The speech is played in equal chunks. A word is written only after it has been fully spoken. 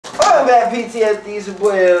back, PTSD. It's your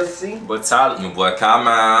boy LC. But Tyler, your boy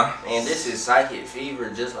KHAI. And this is Psychic Fever,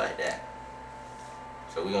 just like that.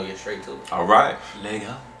 So we're gonna get straight to it. Alright, let's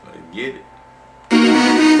go. Let's get it.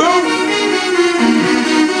 Boom!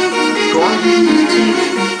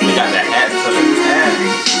 We got that hat to the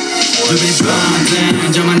hat. Oh, the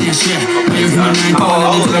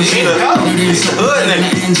hood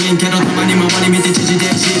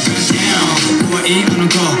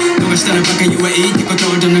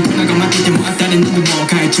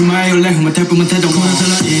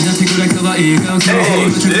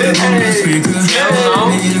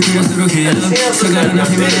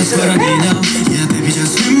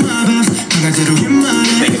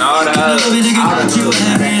taking all the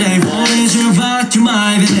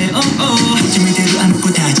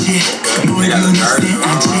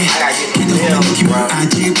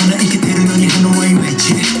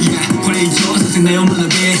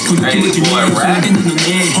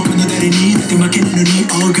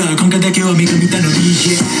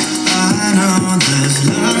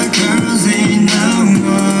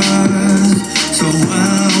so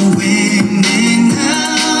while we need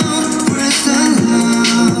now, where's the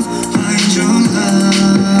love? Find your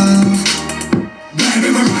love. Baby,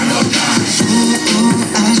 we're right on time. Ooh,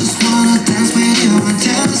 I just wanna dance with you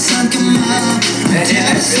until the sun come up. Until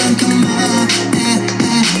the sun come up.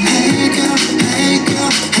 Hey girl, hey girl,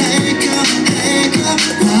 hey girl, hey girl.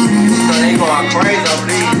 So they going crazy over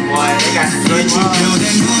these, boy. They got the good one.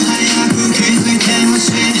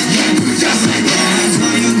 Just like that. So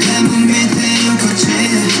you can move me there, coach.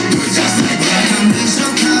 Do it just like that. Come and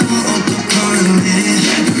show come on the corner.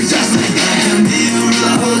 Do it just like that. Can be your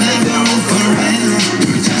love, never forever.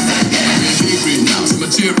 Do it just like that.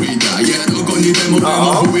 They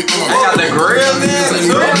got the grill in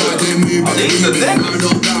too. Oh, these are niggas.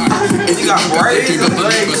 You got braids and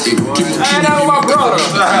blades. Hey, that was my brother.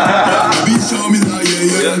 Baby, show me that,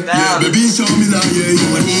 yeah. Baby, show me that, yeah.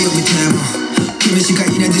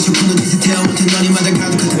 시간이나 대충 코너 디스테일 못해 너니 마다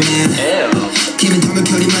가득하다면 기분 타면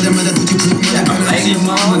결이 마다마다 도지 부르마다 변하지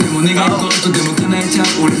뭐 내가 입고 또 대목 하나에 참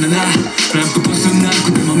오래나 나 램프 버스나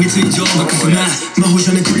그대 맘이 트이죠 막하구나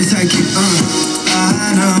마호션의 쿨이 사이킥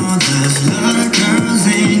I know there's a lot of girls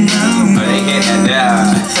in now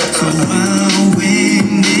so while we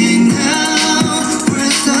need now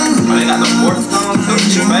where's the love? They got the fourth song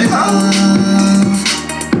too, baby.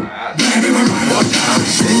 Baby, we're right on time.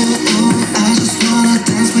 I just wanna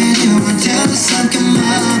dance with you until the sun come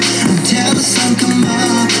up. Until the sun come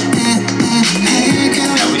up. Hey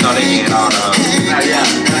girl. Yeah, we know they getting all the. Yeah,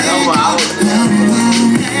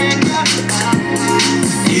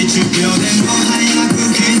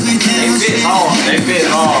 they fit hard. They fit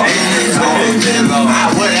hard.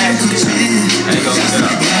 I would actually. They go get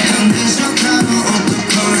up.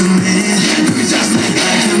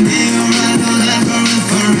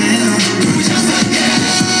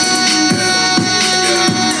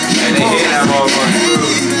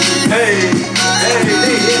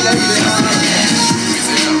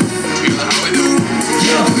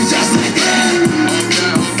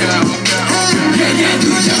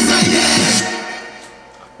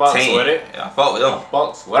 Bucks with it. Yeah, I fuck with them.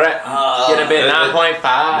 Bucks with it. Get a bit 9.5.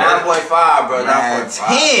 9.5, bro. 9.5.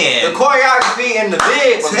 10. The choreography and the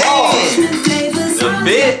big was hard. The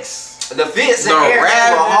bits. The fits and everything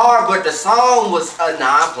were hard, but the song was a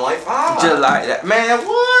 9.5. Just like that. Man,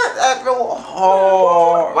 what? That go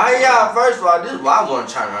hard. Why y'all, first of all, this is what I want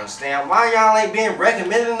to try to understand. Why y'all ain't being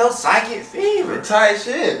recommended no Psychic Fever? Tight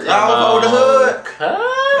shit. Y'all don't fuck with the hood.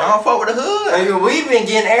 Y'all don't fuck with the hood. I mean, we've been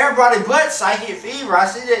getting everybody but Psychic Fever. I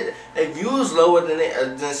see that they views lower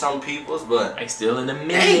than some people's, but They still in the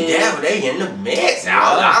mix. they in the mix.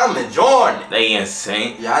 I'm enjoying it. They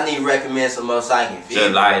insane. Y'all need to recommend some more Psychic Fever.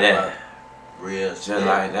 Just like that. Real Just shit.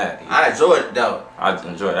 like that. I enjoyed it though. I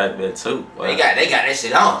enjoy that bit too. They got that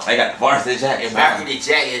shit on. They got the varsity jacket. And varsity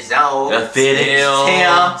jackets on. The fitted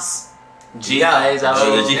Tim's. G-Lays out.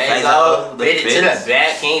 The G-Lays out. The Fitted to the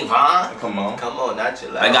back, King Von. Come on. Come on, not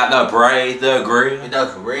your loud. They got the braids, the grill. The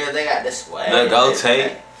career, they got the swag. The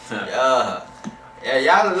goatee. Yeah. Yeah,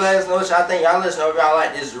 y'all let us know what y'all think. Y'all let us know if y'all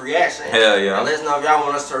like this reaction. Hell yeah. And let us know if y'all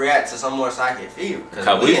want us to react to some more Psychic Fever. Because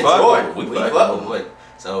we enjoy it. fuck We with fuck with it.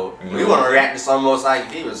 So we want to react to some more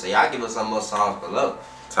Psychic Fever. So y'all give us some more songs below.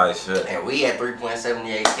 Tight shit. And we at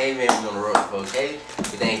 3.78K, man. We on the road to 4K.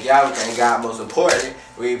 We thank y'all. We thank God most importantly.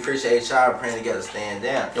 We appreciate y'all praying together, stand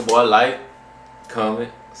down. Your boy like,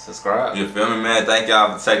 comment, subscribe. You feel me, man? Thank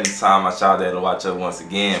y'all for taking the time out y'all there to watch us once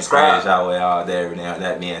again. Subscribe. Praise y'all way all day, everything.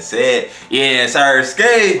 That being said, yeah, sir,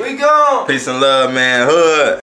 skate. We gone. Peace and love, man. Hood.